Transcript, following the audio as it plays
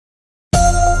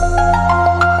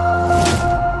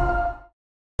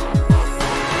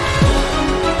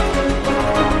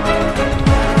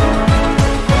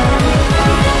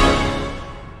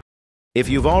If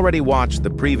you've already watched the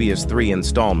previous 3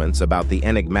 installments about the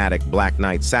enigmatic Black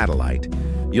Knight satellite,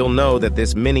 you'll know that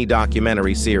this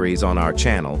mini-documentary series on our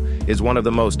channel is one of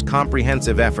the most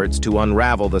comprehensive efforts to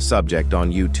unravel the subject on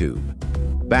YouTube.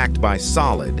 Backed by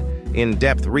solid,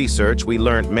 in-depth research, we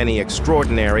learned many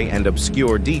extraordinary and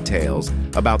obscure details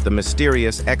about the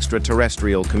mysterious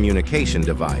extraterrestrial communication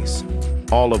device,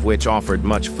 all of which offered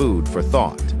much food for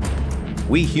thought.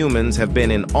 We humans have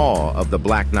been in awe of the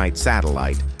Black Knight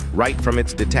satellite right from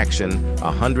its detection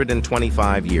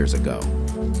 125 years ago.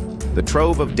 The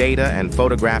trove of data and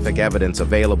photographic evidence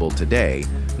available today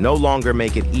no longer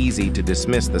make it easy to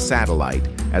dismiss the satellite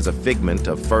as a figment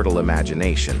of fertile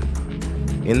imagination.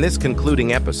 In this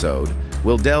concluding episode,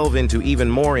 we'll delve into even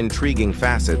more intriguing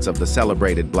facets of the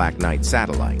celebrated Black Knight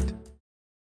satellite.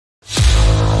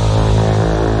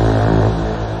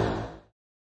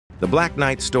 The Black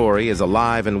Knight story is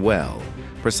alive and well,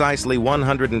 precisely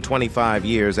 125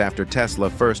 years after Tesla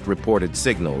first reported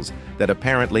signals that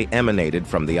apparently emanated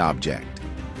from the object.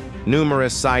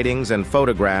 Numerous sightings and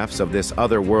photographs of this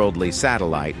otherworldly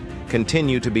satellite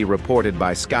continue to be reported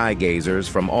by skygazers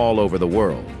from all over the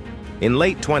world. In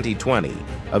late 2020,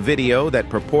 a video that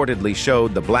purportedly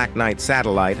showed the Black Knight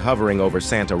satellite hovering over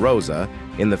Santa Rosa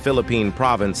in the Philippine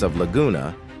province of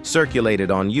Laguna circulated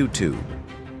on YouTube.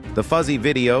 The fuzzy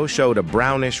video showed a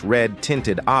brownish-red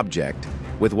tinted object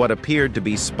with what appeared to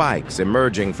be spikes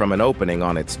emerging from an opening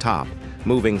on its top,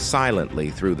 moving silently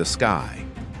through the sky.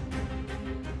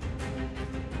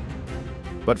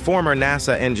 But former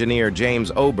NASA engineer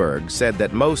James Oberg said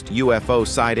that most UFO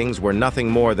sightings were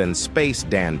nothing more than space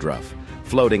dandruff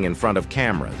floating in front of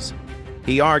cameras.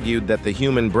 He argued that the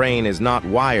human brain is not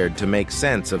wired to make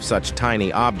sense of such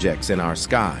tiny objects in our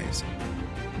skies.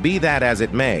 Be that as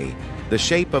it may, the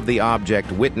shape of the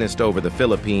object witnessed over the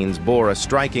Philippines bore a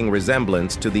striking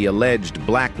resemblance to the alleged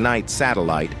Black Knight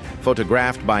satellite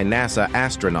photographed by NASA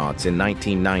astronauts in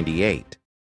 1998.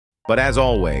 But as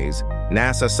always,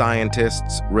 NASA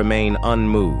scientists remain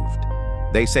unmoved.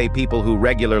 They say people who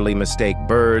regularly mistake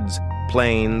birds,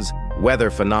 planes, weather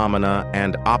phenomena,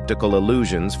 and optical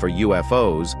illusions for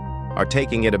UFOs are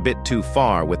taking it a bit too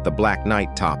far with the Black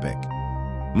Knight topic.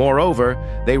 Moreover,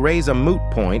 they raise a moot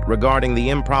point regarding the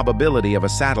improbability of a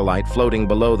satellite floating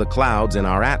below the clouds in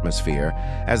our atmosphere,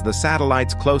 as the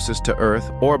satellites closest to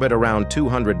Earth orbit around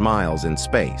 200 miles in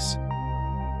space.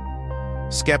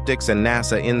 Skeptics and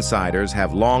NASA insiders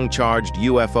have long charged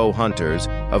UFO hunters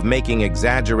of making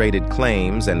exaggerated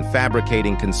claims and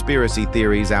fabricating conspiracy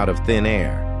theories out of thin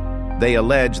air. They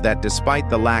allege that despite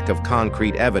the lack of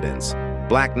concrete evidence,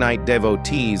 Black Knight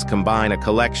devotees combine a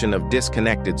collection of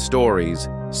disconnected stories,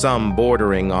 some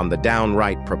bordering on the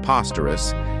downright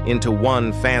preposterous, into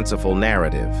one fanciful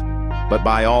narrative. But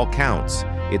by all counts,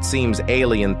 it seems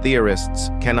alien theorists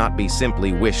cannot be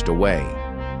simply wished away.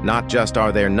 Not just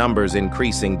are their numbers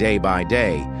increasing day by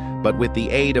day, but with the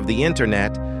aid of the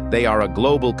internet, they are a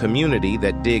global community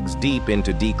that digs deep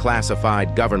into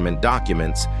declassified government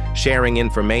documents, sharing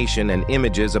information and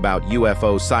images about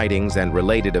UFO sightings and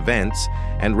related events,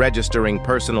 and registering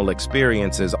personal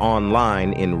experiences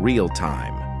online in real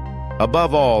time.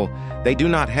 Above all, they do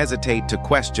not hesitate to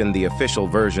question the official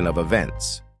version of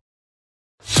events.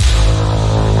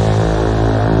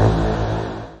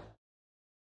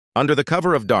 Under the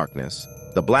cover of darkness,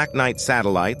 the Black Knight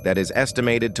satellite, that is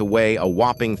estimated to weigh a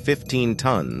whopping 15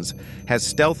 tons, has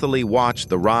stealthily watched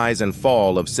the rise and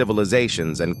fall of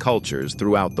civilizations and cultures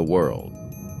throughout the world.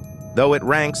 Though it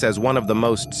ranks as one of the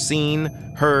most seen,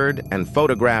 heard, and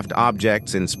photographed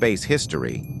objects in space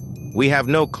history, we have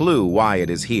no clue why it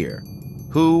is here.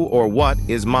 Who or what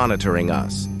is monitoring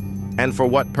us? And for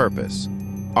what purpose?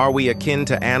 Are we akin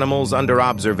to animals under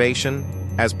observation,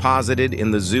 as posited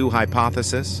in the zoo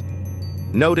hypothesis?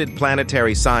 Noted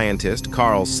planetary scientist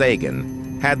Carl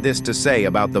Sagan had this to say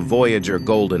about the Voyager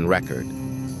Golden Record.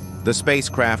 The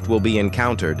spacecraft will be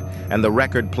encountered, and the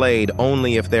record played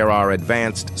only if there are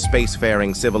advanced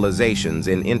spacefaring civilizations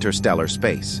in interstellar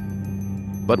space.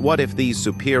 But what if these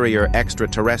superior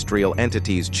extraterrestrial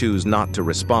entities choose not to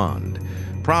respond?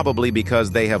 Probably because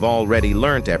they have already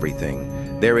learnt everything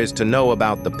there is to know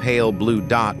about the pale blue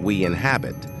dot we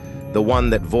inhabit, the one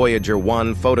that Voyager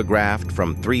 1 photographed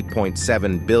from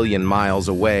 3.7 billion miles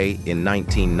away in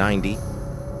 1990.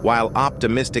 While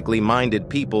optimistically minded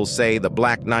people say the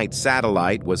Black Knight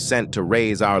satellite was sent to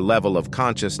raise our level of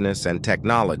consciousness and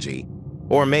technology,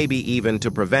 or maybe even to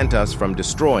prevent us from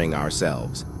destroying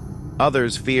ourselves.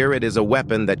 Others fear it is a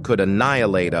weapon that could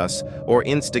annihilate us or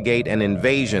instigate an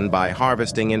invasion by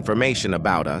harvesting information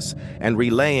about us and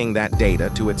relaying that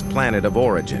data to its planet of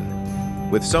origin.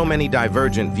 With so many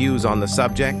divergent views on the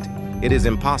subject, it is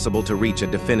impossible to reach a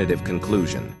definitive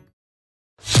conclusion.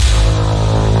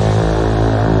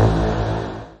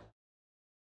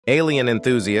 Alien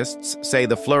enthusiasts say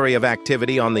the flurry of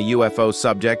activity on the UFO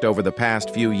subject over the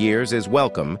past few years is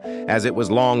welcome, as it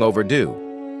was long overdue.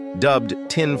 Dubbed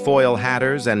tinfoil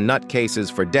hatters and nutcases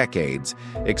for decades,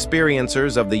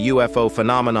 experiencers of the UFO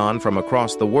phenomenon from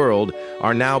across the world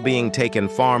are now being taken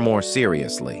far more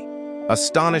seriously.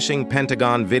 Astonishing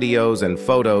Pentagon videos and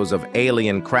photos of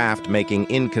alien craft making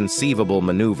inconceivable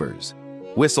maneuvers.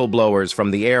 Whistleblowers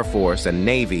from the Air Force and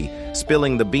Navy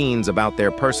spilling the beans about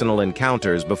their personal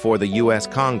encounters before the U.S.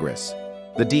 Congress.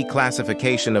 The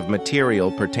declassification of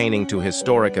material pertaining to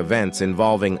historic events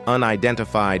involving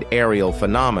unidentified aerial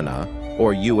phenomena,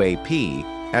 or UAP,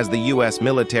 as the U.S.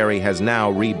 military has now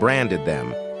rebranded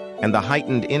them, and the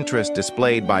heightened interest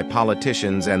displayed by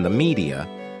politicians and the media,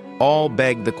 all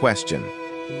beg the question,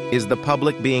 is the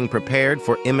public being prepared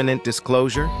for imminent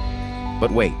disclosure?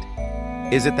 But wait.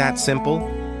 Is it that simple,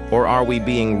 or are we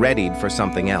being readied for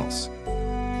something else?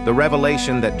 The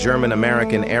revelation that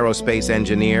German-American aerospace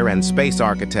engineer and space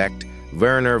architect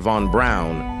Wernher von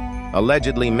Braun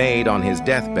allegedly made on his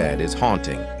deathbed is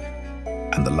haunting.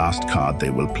 And the last card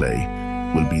they will play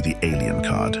will be the alien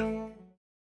card.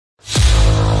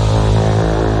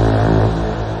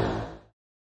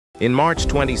 In March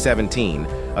 2017,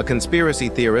 a conspiracy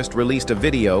theorist released a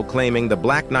video claiming the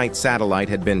Black Knight satellite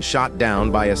had been shot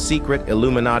down by a secret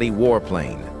Illuminati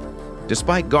warplane.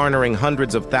 Despite garnering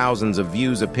hundreds of thousands of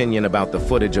views, opinion about the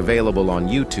footage available on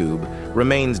YouTube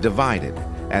remains divided,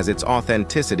 as its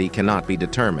authenticity cannot be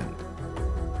determined.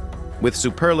 With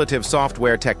superlative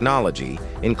software technology,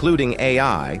 including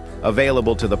AI,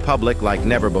 available to the public like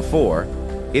never before,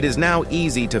 it is now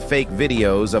easy to fake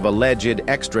videos of alleged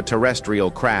extraterrestrial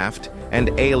craft and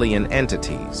alien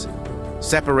entities.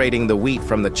 Separating the wheat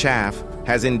from the chaff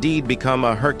has indeed become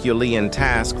a Herculean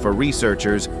task for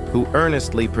researchers who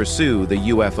earnestly pursue the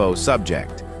UFO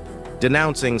subject.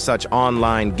 Denouncing such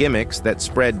online gimmicks that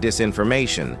spread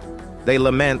disinformation, they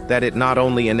lament that it not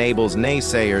only enables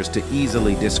naysayers to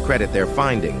easily discredit their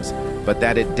findings, but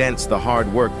that it dents the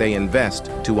hard work they invest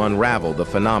to unravel the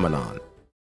phenomenon.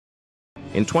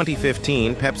 In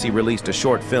 2015, Pepsi released a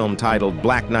short film titled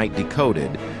Black Knight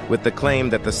Decoded, with the claim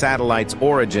that the satellite's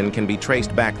origin can be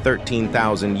traced back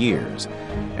 13,000 years,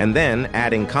 and then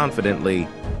adding confidently,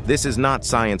 "This is not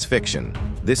science fiction,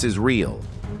 this is real."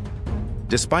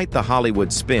 Despite the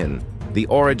Hollywood spin, the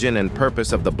origin and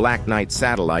purpose of the Black Knight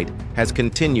satellite has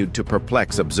continued to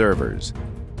perplex observers.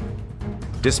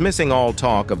 Dismissing all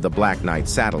talk of the Black Knight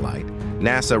satellite,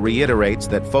 NASA reiterates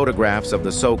that photographs of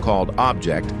the so-called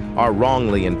object are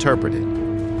wrongly interpreted.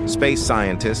 Space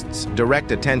scientists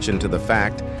direct attention to the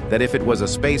fact that if it was a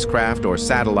spacecraft or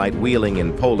satellite wheeling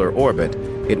in polar orbit,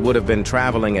 it would have been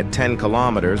traveling at 10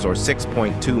 kilometers or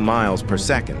 6.2 miles per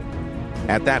second.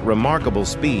 At that remarkable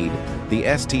speed, the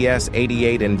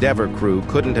STS-88 Endeavour crew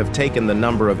couldn't have taken the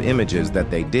number of images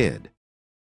that they did.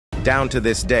 Down to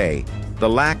this day, the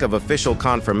lack of official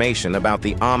confirmation about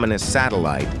the ominous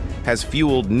satellite has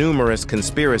fueled numerous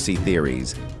conspiracy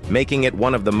theories, making it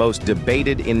one of the most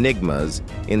debated enigmas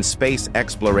in space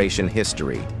exploration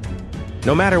history.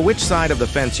 No matter which side of the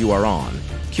fence you are on,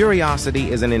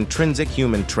 curiosity is an intrinsic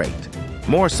human trait,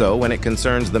 more so when it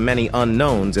concerns the many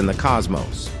unknowns in the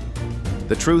cosmos.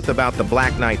 The truth about the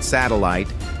Black Knight satellite,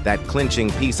 that clinching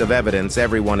piece of evidence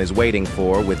everyone is waiting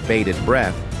for with bated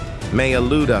breath, may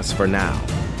elude us for now,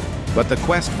 but the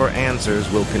quest for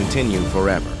answers will continue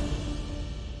forever.